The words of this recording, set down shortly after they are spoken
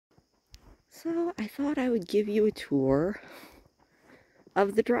So I thought I would give you a tour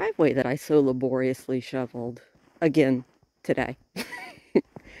of the driveway that I so laboriously shoveled again today.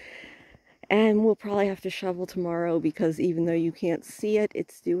 And we'll probably have to shovel tomorrow because even though you can't see it,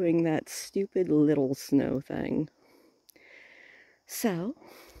 it's doing that stupid little snow thing. So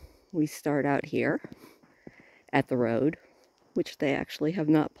we start out here at the road, which they actually have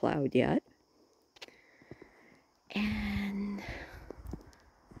not plowed yet. And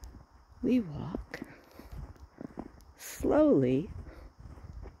we walk slowly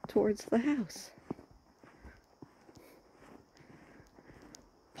towards the house,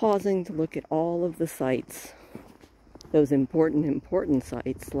 pausing to look at all of the sights, those important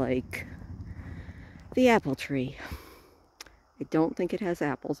sights like the apple tree. I don't think it has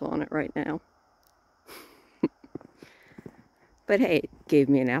apples on it right now. But hey, it gave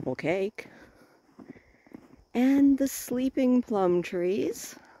me an apple cake. And the sleeping plum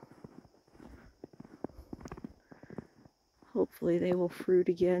trees. Hopefully they will fruit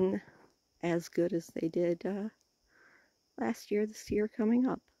again as good as they did last year, this year coming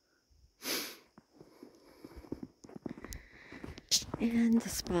up. And a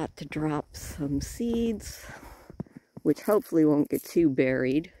spot to drop some seeds, which hopefully won't get too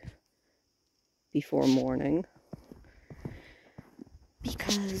buried before morning.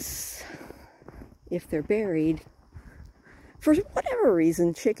 Because if they're buried, for whatever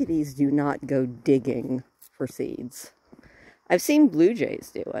reason, chickadees do not go digging for seeds. I've seen blue jays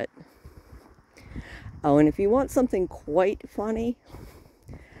do it. Oh, and if you want something quite funny,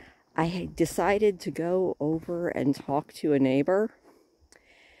 I had decided to go over and talk to a neighbor.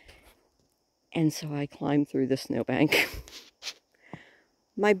 And so I climbed through the snowbank.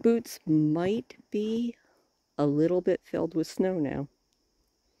 My boots might be a little bit filled with snow now.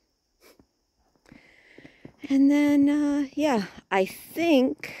 And then, yeah, I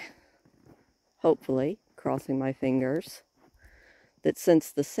think, hopefully, crossing my fingers, that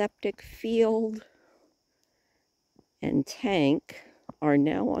since the septic field and tank are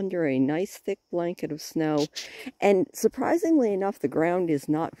now under a nice thick blanket of snow, and surprisingly enough, the ground is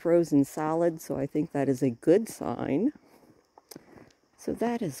not frozen solid, so I think that is a good sign. So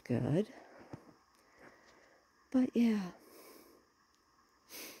that is good. But yeah,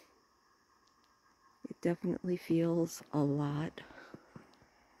 it definitely feels a lot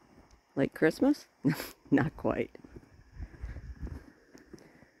like Christmas. Not quite.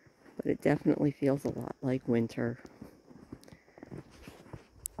 But it definitely feels a lot like winter.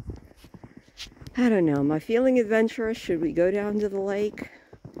 I don't know, am I feeling adventurous? Should we go down to the lake?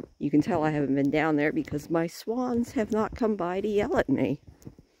 You can tell I haven't been down there because my swans have not come by to yell at me.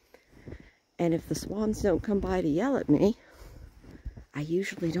 And if the swans don't come by to yell at me, I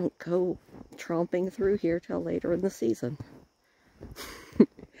usually don't go tromping through here till later in the season.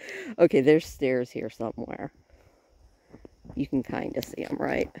 Okay, there's stairs here somewhere. You can kind of see them,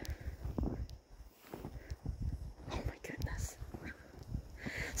 right? Oh my goodness.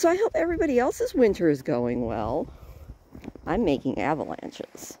 So I hope everybody else's winter is going well. I'm making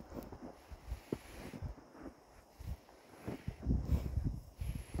avalanches.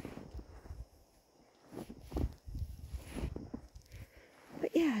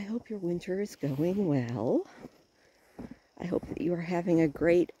 But yeah, I hope your winter is going well. I hope that you are having a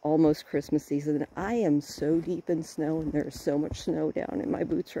great almost Christmas season. I am so deep in snow and there's so much snow down in my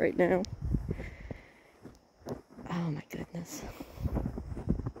boots right now. Oh my goodness.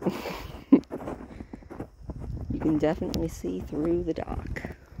 You can definitely see through the dock.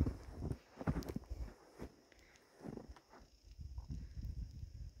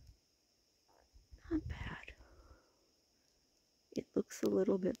 Not bad. It looks a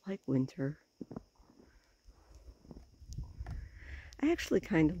little bit like winter. I actually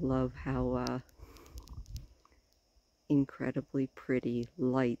kind of love how incredibly pretty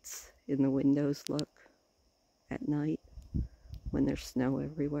lights in the windows look at night when there's snow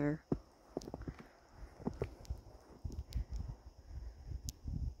everywhere.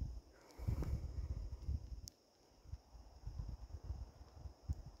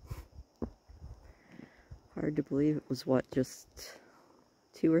 Hard to believe it was, what, just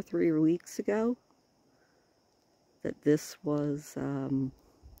 2 or 3 weeks ago that this was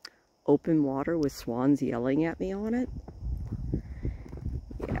open water with swans yelling at me on it.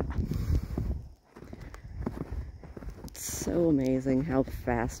 Yeah. It's so amazing how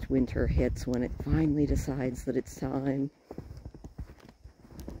fast winter hits when it finally decides that it's time.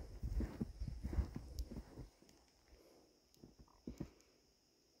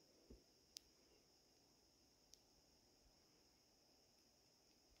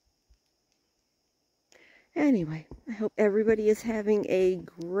 Anyway, I hope everybody is having a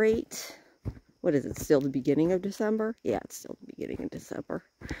great What is it, still the beginning of December? Yeah, it's still the beginning of December.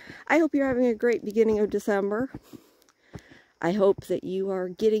 I hope you're having a great beginning of December. I hope that you are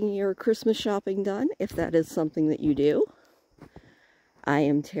getting your Christmas shopping done, if that is something that you do. I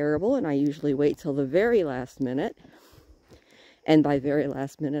am terrible, and I usually wait till the very last minute. And by very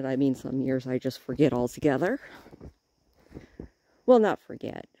last minute, I mean some years I just forget altogether. Well, not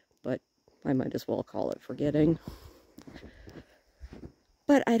forget, but I might as well call it forgetting.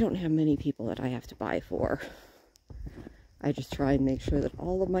 But I don't have many people that I have to buy for. I just try and make sure that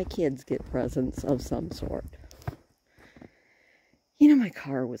all of my kids get presents of some sort. You know, my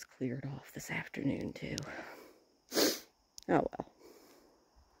car was cleared off this afternoon, too. Oh, well.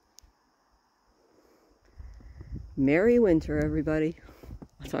 Merry winter, everybody.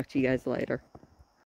 I'll talk to you guys later.